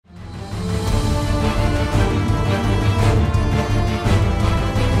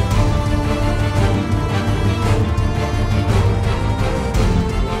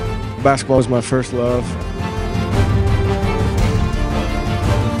Basketball was my first love.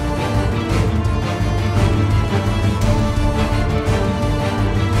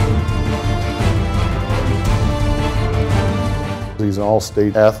 He's an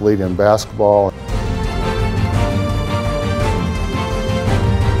all-state athlete in basketball.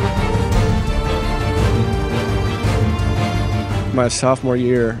 My sophomore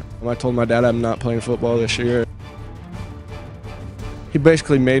year, I told my dad I'm not playing football this year. He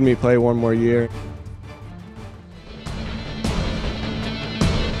basically made me play one more year.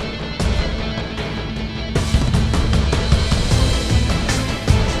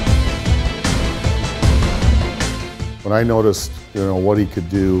 When I noticed, what he could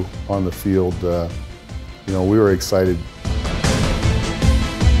do on the field, we were excited.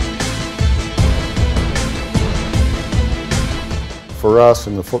 For us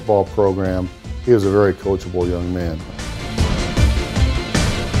in the football program, he was a very coachable young man.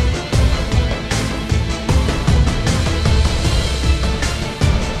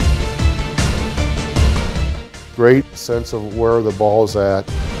 Great sense of where the ball's at.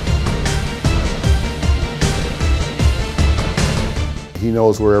 He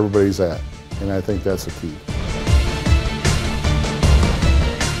knows where everybody's at, and I think that's the key.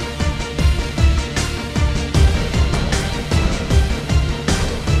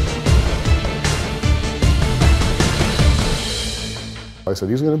 I said,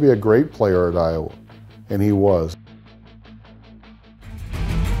 he's going to be a great player at Iowa, and he was.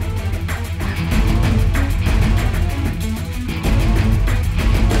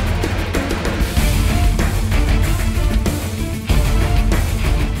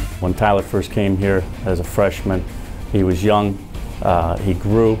 When Tyler first came here as a freshman, he was young, he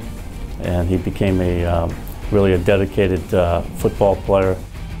grew, and he became really a dedicated football player.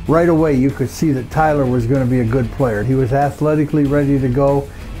 Right away you could see that Tyler was going to be a good player. He was athletically ready to go,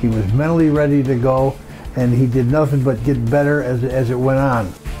 he was mentally ready to go, and he did nothing but get better as it went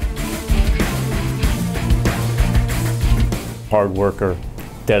on. Hard worker,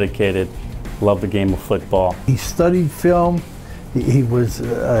 dedicated, loved the game of football. He studied film. He was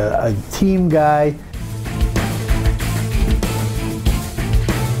a team guy.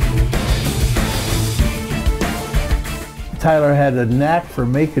 Tyler had a knack for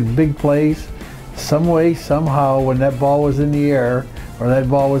making big plays. Some way, somehow, when that ball was in the air or that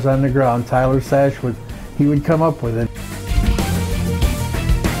ball was on the ground, Tyler Sash he would come up with it.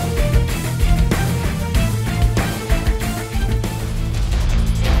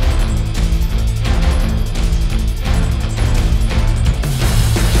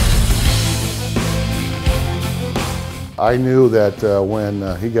 I knew that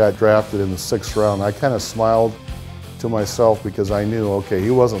when he got drafted in the 6th round, I kind of smiled to myself because I knew, okay, he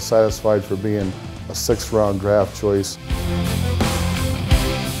wasn't satisfied for being a 6th round draft choice.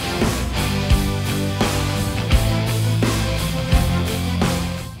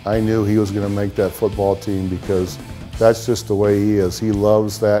 I knew he was going to make that football team because that's just the way he is. He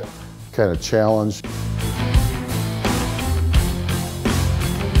loves that kind of challenge.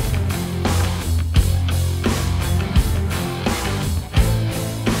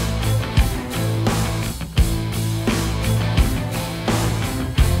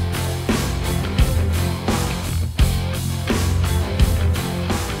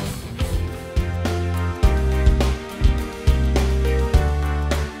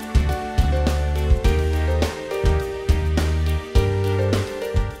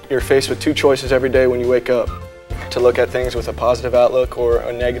 You're faced with two choices every day when you wake up, to look at things with a positive outlook or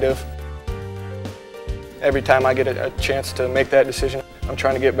a negative. Every time I get a chance to make that decision, I'm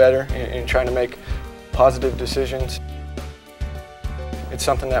trying to get better and trying to make positive decisions. It's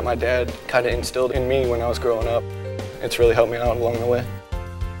something that my dad kind of instilled in me when I was growing up. It's really helped me out along the way.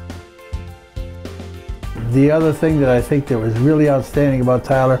 The other thing that I think that was really outstanding about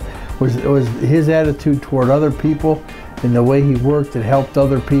Tyler was his attitude toward other people and the way he worked and helped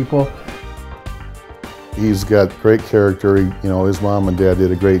other people. He's got great character. His mom and dad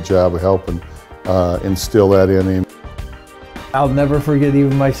did a great job of helping instill that in him. I'll never forget,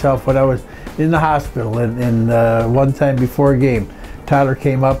 even myself, when I was in the hospital and one time before a game, Tyler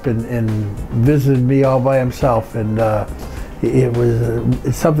came up and visited me all by himself, and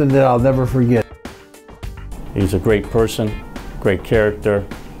it's something that I'll never forget. He's a great person, great character,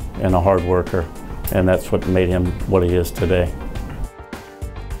 and a hard worker. And that's what made him what he is today.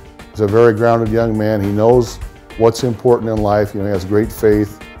 He's a very grounded young man. He knows what's important in life. He has great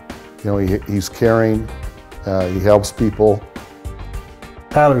faith. He's caring. He helps people.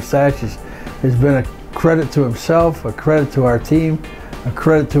 Tyler Sash has been a credit to himself, a credit to our team, a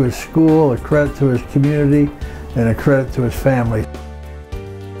credit to his school, a credit to his community, and a credit to his family.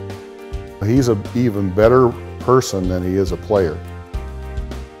 He's an even better person than he is a player.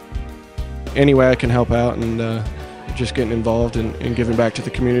 Any way I can help out and just getting involved and giving back to the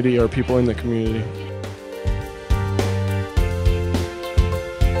community or people in the community.